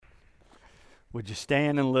Would you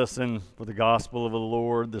stand and listen for the gospel of the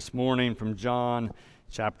Lord this morning from John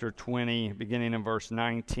chapter 20, beginning in verse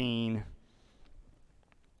 19.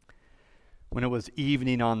 When it was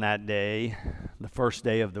evening on that day, the first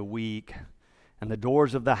day of the week, and the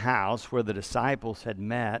doors of the house where the disciples had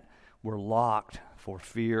met were locked for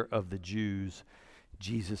fear of the Jews,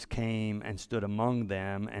 Jesus came and stood among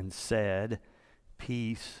them and said,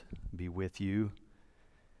 "Peace be with you."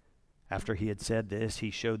 After he had said this,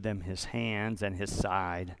 he showed them his hands and his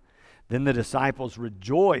side. Then the disciples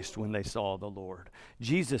rejoiced when they saw the Lord.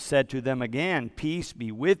 Jesus said to them again, "Peace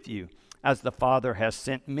be with you. As the Father has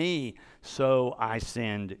sent me, so I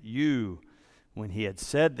send you." When he had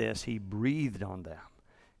said this, he breathed on them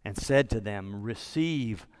and said to them,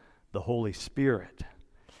 "Receive the Holy Spirit.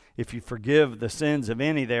 If you forgive the sins of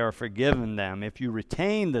any, they are forgiven them. If you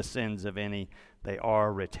retain the sins of any, they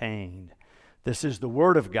are retained." This is the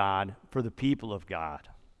word of God for the people of God.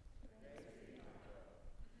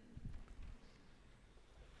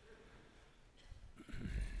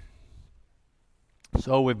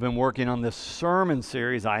 So we've been working on this sermon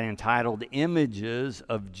series I entitled Images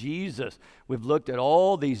of Jesus. We've looked at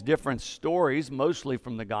all these different stories, mostly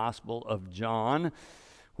from the Gospel of John,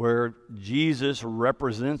 where Jesus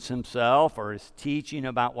represents himself or is teaching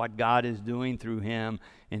about what God is doing through him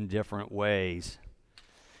in different ways.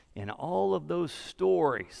 In all of those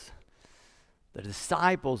stories, the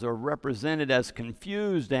disciples are represented as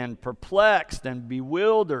confused and perplexed and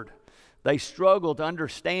bewildered. They struggle to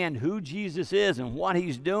understand who Jesus is and what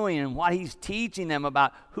he's doing and what he's teaching them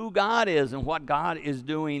about who God is and what God is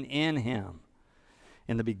doing in him.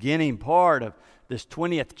 In the beginning part of this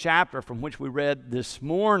 20th chapter from which we read this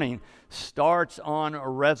morning starts on a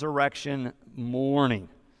resurrection morning.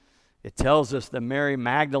 It tells us that Mary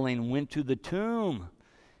Magdalene went to the tomb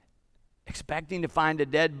expecting to find a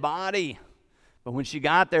dead body. But when she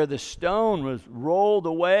got there, the stone was rolled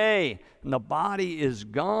away and the body is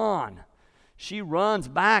gone. She runs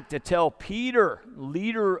back to tell Peter,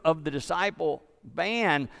 leader of the disciple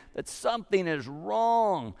band, that something is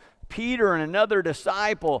wrong. Peter and another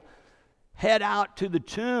disciple head out to the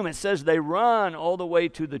tomb. It says they run all the way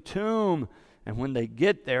to the tomb. And when they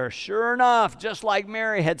get there, sure enough, just like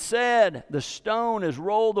Mary had said, the stone is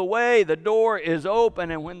rolled away, the door is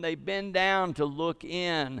open, and when they bend down to look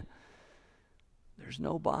in, there's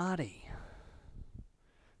no body.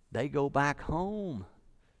 They go back home,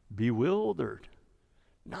 bewildered,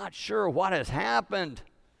 not sure what has happened.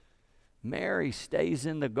 Mary stays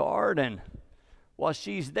in the garden. While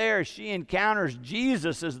she's there, she encounters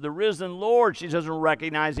Jesus as the risen Lord. She doesn't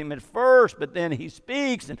recognize him at first, but then he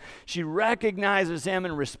speaks, and she recognizes him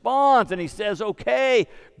in response, and he says, "Okay,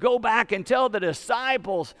 go back and tell the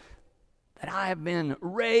disciples that I have been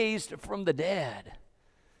raised from the dead."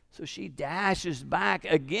 So she dashes back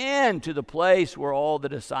again to the place where all the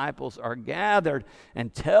disciples are gathered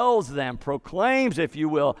and tells them, proclaims, if you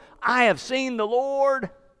will, "I have seen the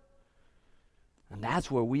Lord." And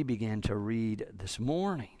that's where we begin to read this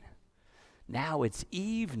morning. Now it's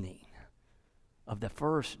evening of the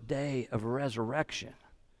first day of resurrection.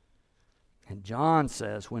 And John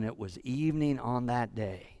says, when it was evening on that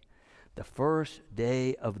day, the first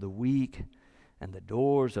day of the week, and the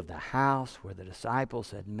doors of the house where the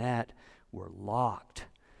disciples had met were locked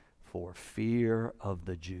for fear of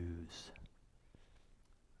the Jews.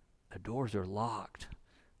 The doors are locked.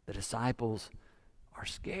 The disciples are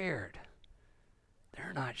scared.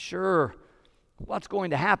 They're not sure what's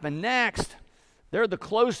going to happen next. They're the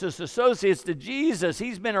closest associates to Jesus.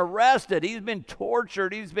 He's been arrested. He's been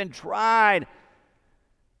tortured. He's been tried.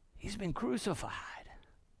 He's been crucified.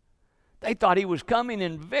 They thought he was coming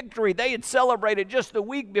in victory. They had celebrated just the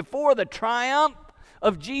week before the triumph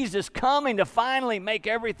of Jesus coming to finally make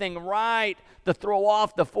everything right, to throw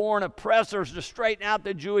off the foreign oppressors, to straighten out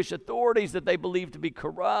the Jewish authorities that they believed to be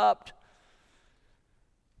corrupt.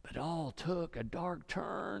 But it all took a dark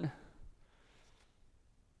turn.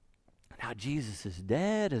 Now Jesus is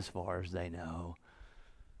dead as far as they know.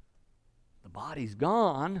 The body's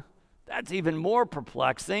gone. That's even more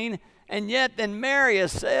perplexing. And yet then Mary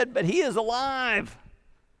has said, "But he is alive."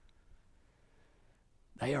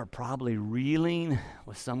 They are probably reeling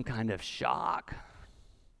with some kind of shock.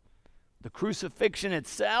 The crucifixion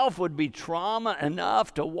itself would be trauma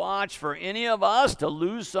enough to watch for any of us to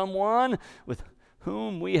lose someone with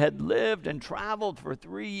whom we had lived and traveled for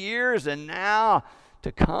 3 years, and now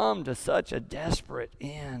to come to such a desperate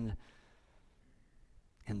end.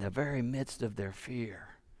 In the very midst of their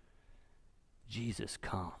fear, Jesus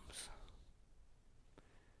comes.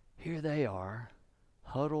 Here they are,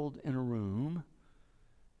 huddled in a room,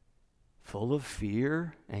 full of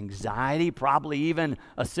fear, anxiety, probably even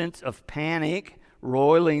a sense of panic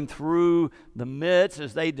roiling through the midst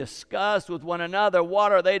as they discussed with one another,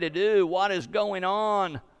 what are they to do? What is going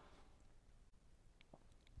on?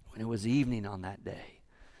 When it was evening on that day,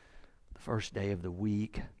 the first day of the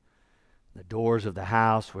week, the doors of the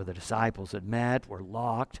house where the disciples had met were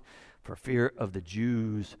locked for fear of the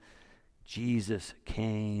Jews. Jesus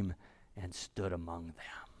came and stood among them.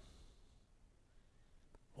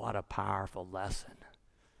 What a powerful lesson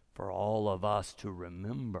for all of us to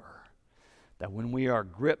remember, that when we are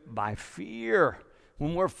gripped by fear,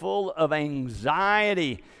 when we're full of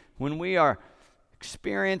anxiety, when we are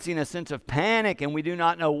experiencing a sense of panic and we do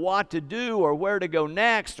not know what to do or where to go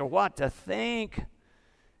next or what to think,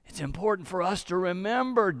 it's important for us to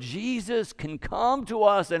remember Jesus can come to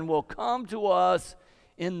us and will come to us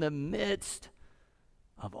in the midst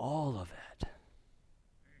of all of it.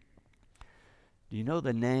 Do you know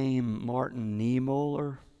the name Martin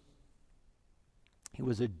Niemöller? He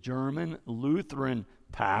was a German Lutheran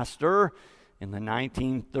pastor in the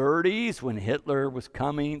 1930s when Hitler was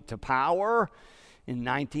coming to power. In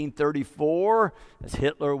 1934, as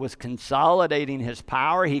Hitler was consolidating his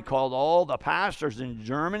power, he called all the pastors in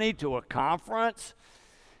Germany to a conference.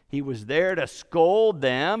 He was there to scold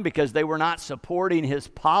them because they were not supporting his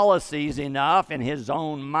policies enough, in his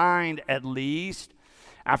own mind at least.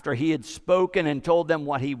 After he had spoken and told them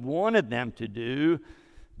what he wanted them to do,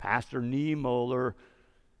 Pastor Niemöller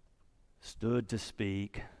stood to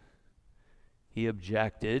speak. He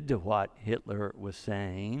objected to what Hitler was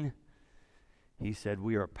saying. He said,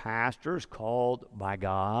 "We are pastors called by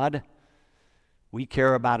God. We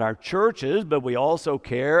care about our churches, but we also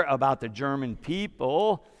care about the German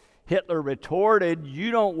people." Hitler retorted,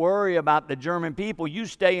 "You don't worry about the German people. You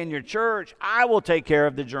stay in your church. I will take care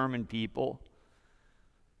of the German people."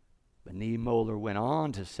 But Niemöller went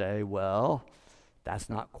on to say, well, that's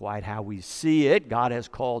not quite how we see it. God has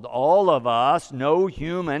called all of us. No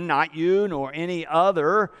human, not you nor any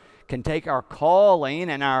other, can take our calling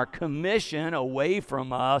and our commission away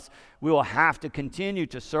from us. We will have to continue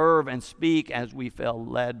to serve and speak as we feel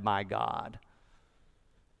led by God.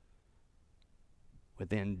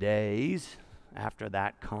 Within days after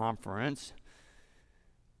that conference,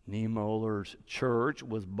 Niemöller's church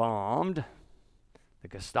was bombed. The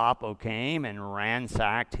Gestapo came and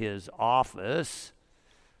ransacked his office.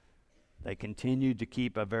 They continued to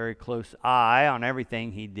keep a very close eye on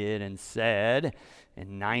everything he did and said.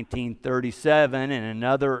 In 1937, in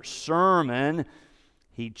another sermon,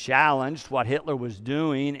 he challenged what Hitler was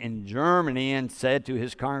doing in Germany and said to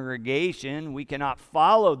his congregation, "We cannot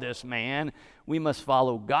follow this man. We must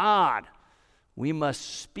follow God. We must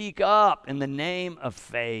speak up in the name of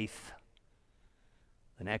faith."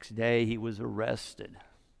 The next day, he was arrested.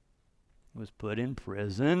 He was put in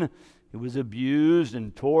prison. He was abused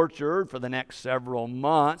and tortured for the next several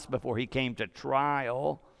months before he came to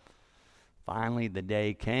trial. Finally, the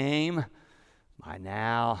day came. By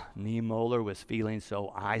now, Niemöller was feeling so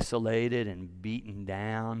isolated and beaten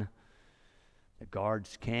down. The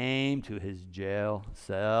guards came to his jail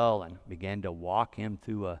cell and began to walk him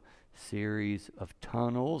through a series of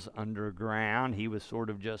tunnels underground. He was sort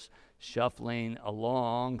of just shuffling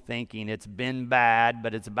along, thinking it's been bad,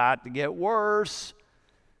 but it's about to get worse.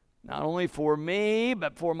 Not only for me,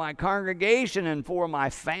 but for my congregation and for my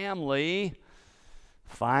family.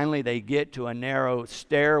 Finally, they get to a narrow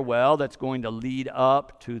stairwell that's going to lead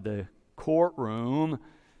up to the courtroom.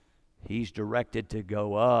 He's directed to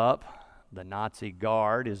go up. The Nazi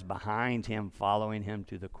guard is behind him, following him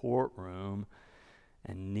to the courtroom.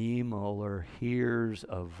 And Niemöller hears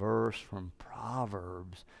a verse from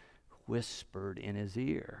Proverbs whispered in his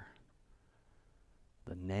ear.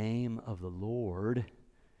 The name of the Lord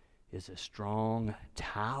is a strong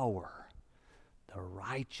tower. The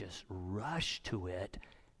righteous rush to it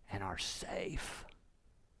and are safe.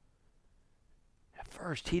 At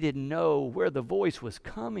first, he didn't know where the voice was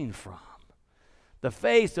coming from. The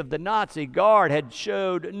face of the Nazi guard had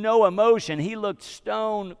showed no emotion. He looked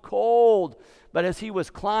stone cold. But as he was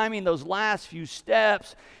climbing those last few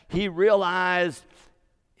steps, he realized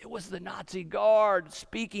it was the Nazi guard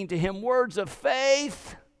speaking to him words of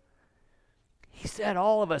faith. He said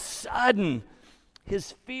all of a sudden,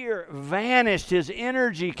 his fear vanished, his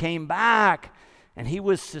energy came back, and he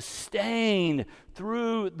was sustained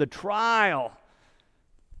through the trial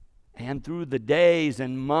and through the days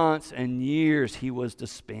and months and years he was to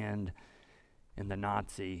spend in the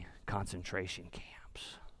Nazi concentration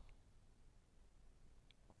camps.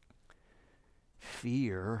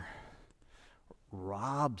 Fear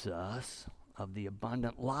robs us of the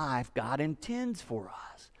abundant life God intends for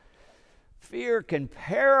us. Fear can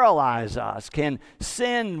paralyze us, can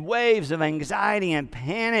send waves of anxiety and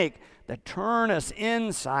panic that turn us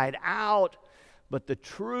inside out. But the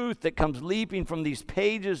truth that comes leaping from these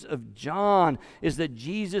pages of John is that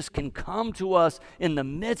Jesus can come to us in the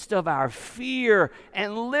midst of our fear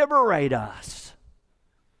and liberate us.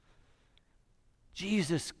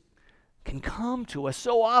 Jesus can come to us.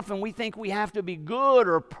 So often we think we have to be good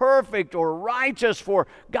or perfect or righteous for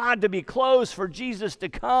God to be close, for Jesus to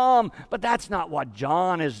come. But that's not what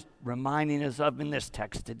John is reminding us of in this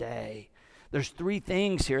text today. There's three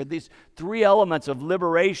things here, these three elements of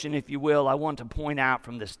liberation, if you will, I want to point out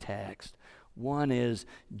from this text. One is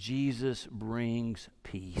Jesus brings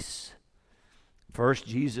peace. First,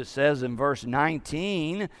 Jesus says in verse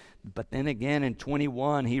 19, but then again in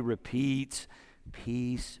 21, he repeats,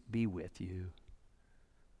 peace be with you.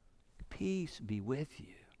 Peace be with you.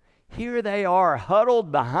 Here they are,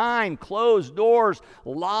 huddled behind closed doors,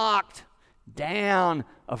 locked down,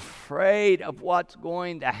 afraid of what's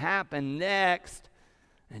going to happen next.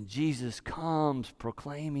 And Jesus comes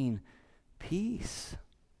proclaiming peace.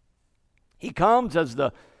 He comes as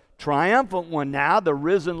the triumphant one now, the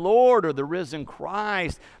risen Lord or the risen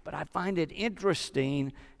Christ. But I find it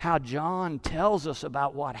interesting how John tells us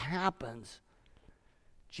about what happens.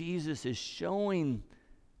 Jesus is showing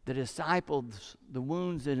the disciples the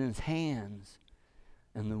wounds in his hands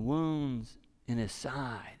and the wounds in his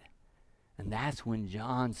side. And that's when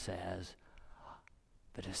John says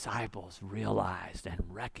the disciples realized and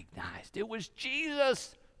recognized it was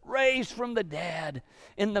Jesus raised from the dead.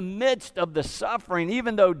 In the midst of the suffering,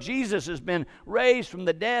 even though Jesus has been raised from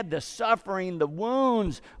the dead, the suffering, the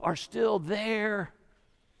wounds are still there.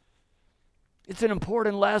 It's an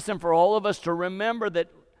important lesson for all of us to remember that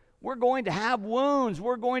we're going to have wounds.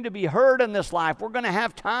 We're going to be hurt in this life. We're going to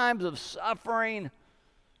have times of suffering.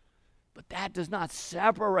 But that does not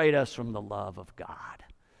separate us from the love of God.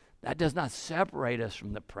 That does not separate us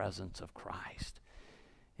from the presence of Christ.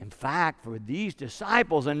 In fact, for these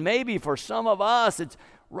disciples, and maybe for some of us, it's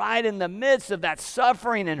right in the midst of that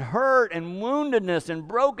suffering and hurt and woundedness and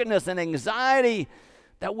brokenness and anxiety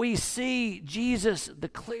that we see Jesus the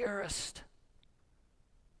clearest.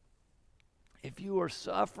 If you are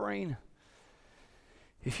suffering,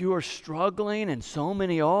 if you are struggling, and so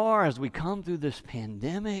many are as we come through this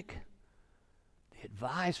pandemic, the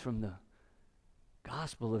advice from the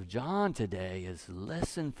Gospel of John today is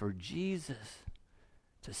listen for Jesus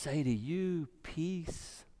to say to you,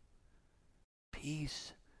 peace,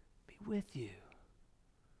 peace be with you.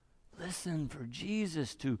 Listen for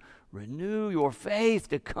Jesus to renew your faith,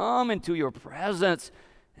 to come into your presence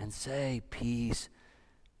and say, peace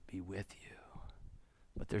be with you.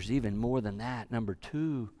 But there's even more than that. Number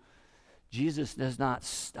two, Jesus does not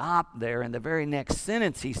stop there. In the very next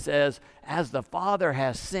sentence, he says, as the Father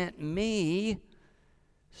has sent me,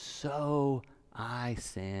 so I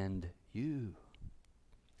send you.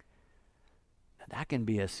 Now, that can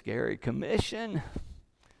be a scary commission.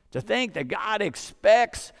 To think that God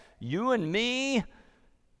expects you and me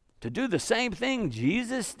to do the same thing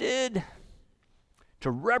Jesus did,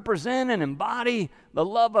 to represent and embody the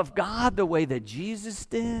love of God the way that Jesus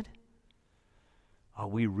did? Are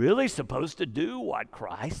we really supposed to do what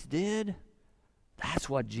Christ did? That's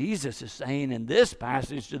what Jesus is saying in this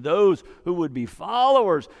passage to those who would be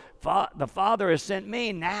followers. The Father has sent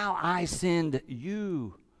me, now I send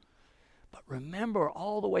you. But remember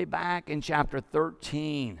all the way back in chapter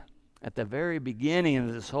 13, at the very beginning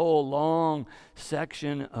of this whole long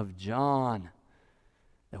section of John,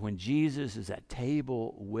 that when Jesus is at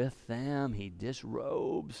table with them, he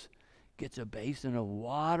disrobes, gets a basin of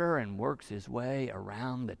water, and works his way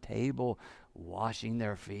around the table, washing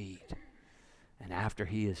their feet. And after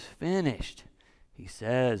he is finished, he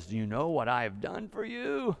says, do you know what I have done for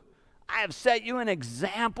you? I have set you an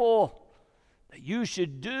example that you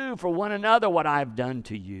should do for one another what I have done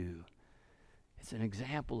to you. It's an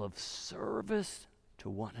example of service to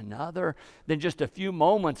one another. Then just a few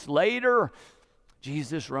moments later,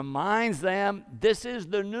 Jesus reminds them, this is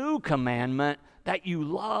the new commandment, that you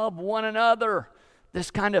love one another. This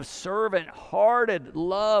kind of servant-hearted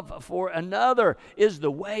love for another is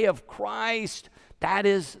the way of Christ. That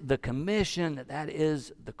is the commission. That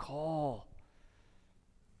is the call.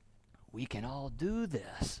 We can all do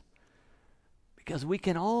this because we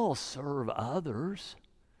can all serve others.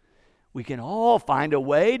 We can all find a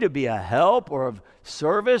way to be a help or of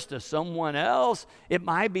service to someone else. It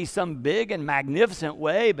might be some big and magnificent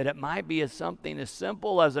way, but it might be something as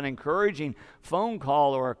simple as an encouraging phone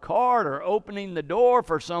call or a card or opening the door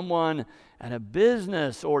for someone at a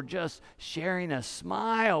business or just sharing a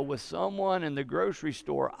smile with someone in the grocery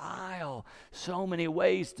store aisle. So many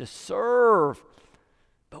ways to serve.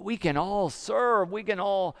 But we can all serve. We can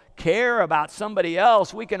all care about somebody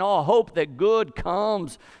else. We can all hope that good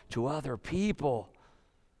comes to other people.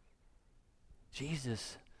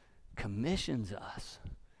 Jesus commissions us.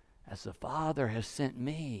 As the Father has sent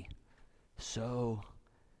me, so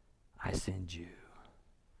I send you.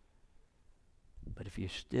 But if you're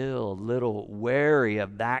still a little wary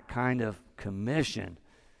of that kind of commission,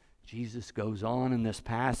 Jesus goes on in this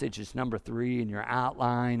passage. It's number 3 in your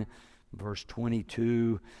outline. Verse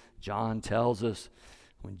 22, John tells us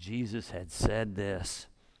when Jesus had said this,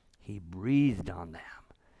 he breathed on them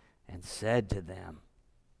and said to them,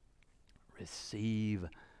 receive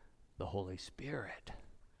the Holy Spirit.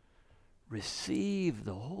 Receive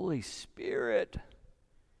the Holy Spirit.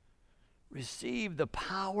 Receive the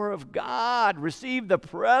power of God. Receive the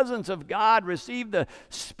presence of God. Receive the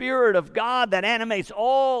Spirit of God that animates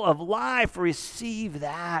all of life. Receive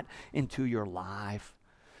that into your life.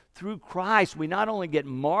 Through Christ, we not only get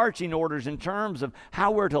marching orders in terms of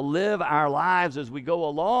how we're to live our lives as we go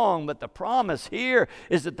along, but the promise here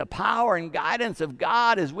is that the power and guidance of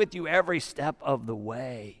God is with you every step of the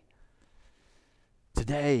way.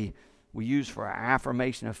 Today, we use for our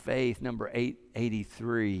affirmation of faith, number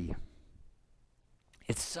 883.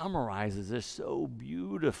 It summarizes this so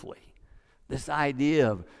beautifully. This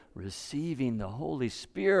idea of receiving the Holy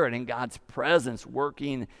Spirit and God's presence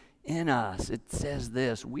working in us. It says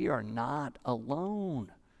this: we are not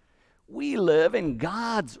alone. We live in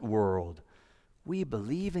God's world. We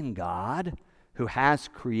believe in God who has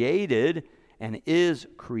created and is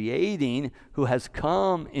creating, who has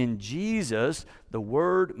come in Jesus, the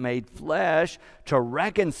Word made flesh, to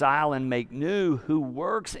reconcile and make new, who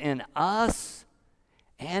works in us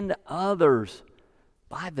and others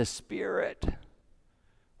by the Spirit.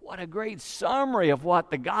 What a great summary of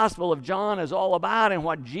what the Gospel of John is all about and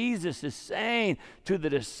what Jesus is saying to the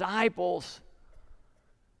disciples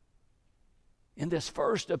in this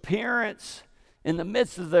first appearance, in the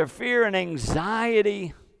midst of their fear and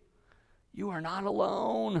anxiety. You are not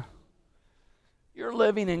alone. You're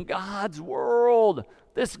living in God's world.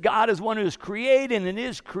 This God is one who is creating and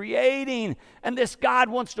is creating, and this God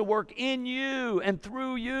wants to work in you and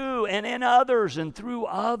through you and in others and through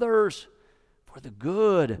others for the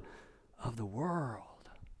good of the world.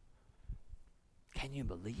 Can you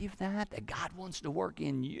believe that? That God wants to work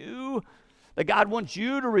in you? That God wants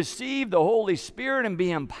you to receive the Holy Spirit and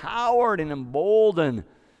be empowered and emboldened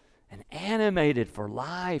and animated for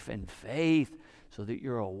life and faith so that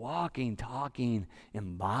you're a walking, talking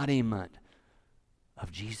embodiment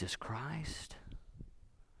of Jesus Christ?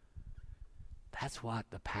 That's what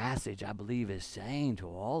the passage, I believe, is saying to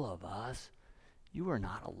all of us. You are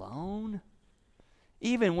not alone.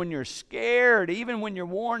 Even when you're scared, even when you're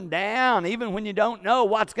worn down, even when you don't know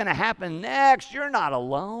what's going to happen next, you're not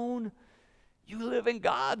alone. You live in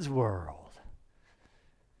God's world.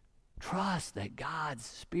 Trust that God's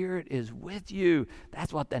Spirit is with you.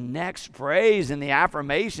 That's what the next phrase in the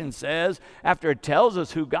affirmation says. After it tells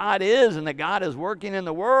us who God is and that God is working in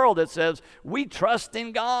the world, it says, we trust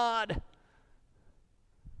in God.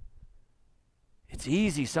 It's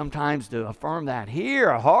easy sometimes to affirm that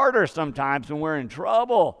here, harder sometimes when we're in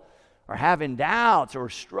trouble or having doubts or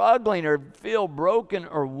struggling or feel broken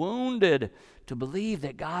or wounded, to believe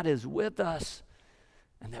that God is with us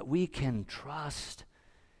and that we can trust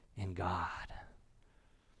in God.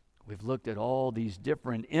 We've looked at all these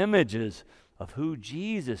different images of who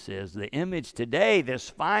Jesus is. The image today, this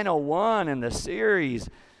final one in the series,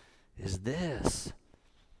 is this.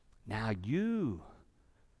 Now you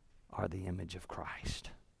are the image of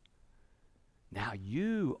Christ. Now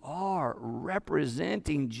you are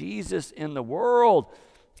representing Jesus in the world.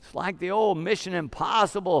 It's like the old Mission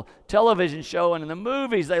Impossible television show, and in the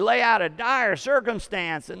movies they lay out a dire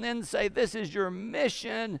circumstance and then say, this is your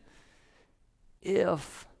mission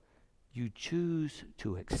if you choose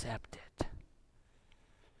to accept it.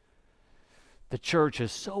 The church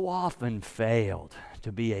has so often failed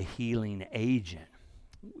to be a healing agent.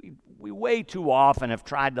 We way too often have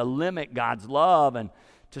tried to limit God's love and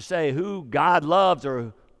to say who God loves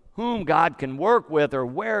or whom God can work with or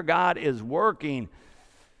where God is working.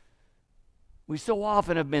 We so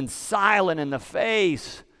often have been silent in the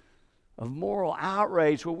face of moral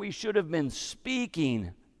outrage where we should have been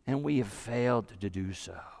speaking, and we have failed to do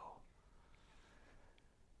so.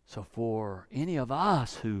 So for any of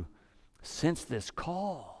us who sense this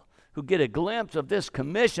call, who get a glimpse of this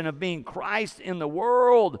commission of being Christ in the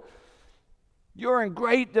world, you're in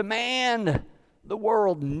great demand. The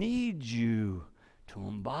world needs you to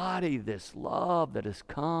embody this love that has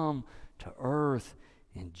come to earth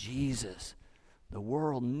in Jesus. The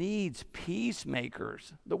world needs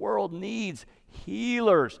peacemakers. The world needs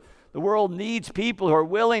healers. The world needs people who are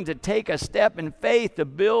willing to take a step in faith to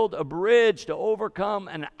build a bridge, to overcome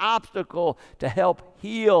an obstacle, to help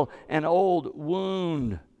heal an old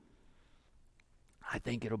wound. I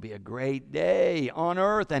think it'll be a great day on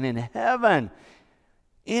earth and in heaven.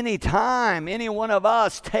 Anytime any one of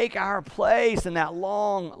us take our place in that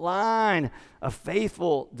long line of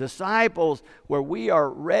faithful disciples where we are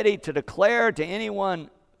ready to declare to anyone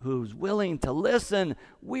who's willing to listen,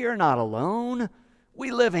 we are not alone.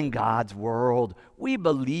 We live in God's world. We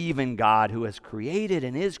believe in God who has created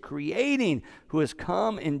and is creating, who has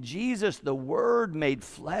come in Jesus, the Word made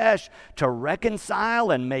flesh, to reconcile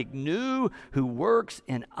and make new, who works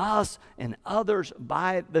in us and others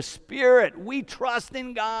by the Spirit. We trust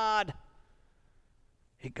in God.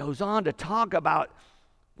 It goes on to talk about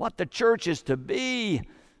what the church is to be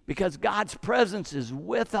because God's presence is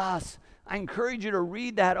with us. I encourage you to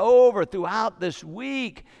read that over throughout this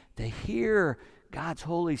week to hear God's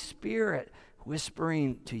Holy Spirit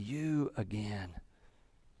whispering to you again.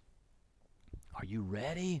 Are you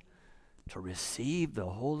ready to receive the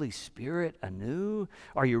Holy Spirit anew?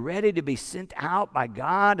 Are you ready to be sent out by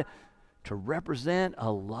God to represent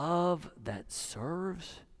a love that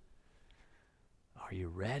serves? Are you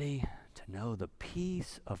ready to know the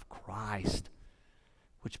peace of Christ,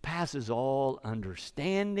 which passes all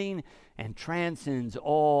understanding and transcends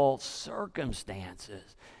all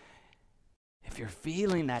circumstances? If you're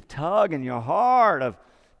feeling that tug in your heart of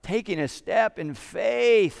taking a step in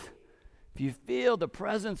faith, if you feel the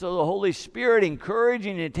presence of the Holy Spirit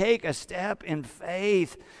encouraging you to take a step in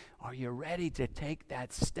faith, are you ready to take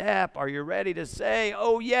that step? Are you ready to say,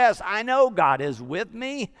 oh yes, I know God is with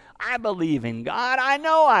me. I believe in God. I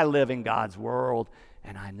know I live in God's world.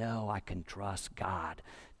 And I know I can trust God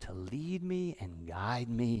to lead me and guide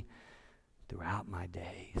me throughout my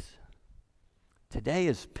days. Today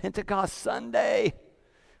is Pentecost Sunday.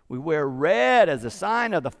 We wear red as a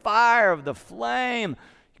sign of the fire of the flame.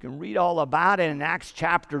 You can read all about it in Acts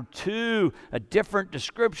chapter 2, a different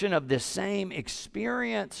description of this same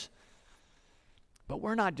experience. But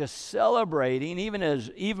we're not just celebrating, even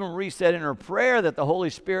as Eva Marie said in her prayer that the Holy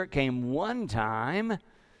Spirit came one time.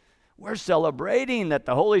 We're celebrating that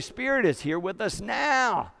the Holy Spirit is here with us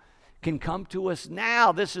now, can come to us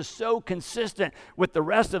now. This is so consistent with the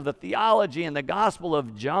rest of the theology in the Gospel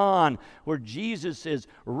of John, where Jesus is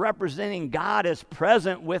representing God as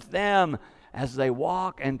present with them as they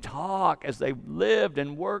walk and talk, as they lived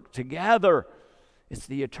and worked together. It's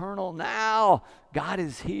the eternal now. God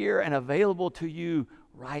is here and available to you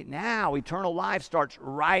right now. Eternal life starts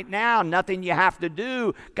right now. Nothing you have to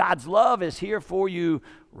do. God's love is here for you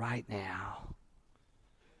right now.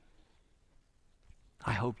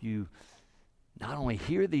 I hope you not only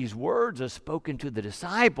hear these words as spoken to the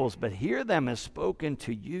disciples, but hear them as spoken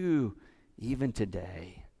to you even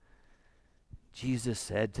today. Jesus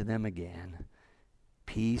said to them again,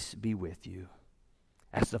 "Peace be with you.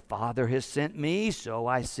 As the Father has sent me, so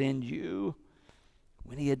I send you."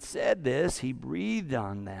 When he had said this, he breathed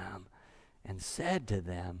on them and said to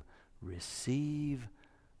them, "Receive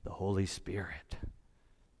the Holy Spirit."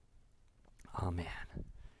 Amen.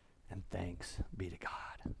 And thanks be to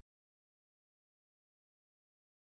God.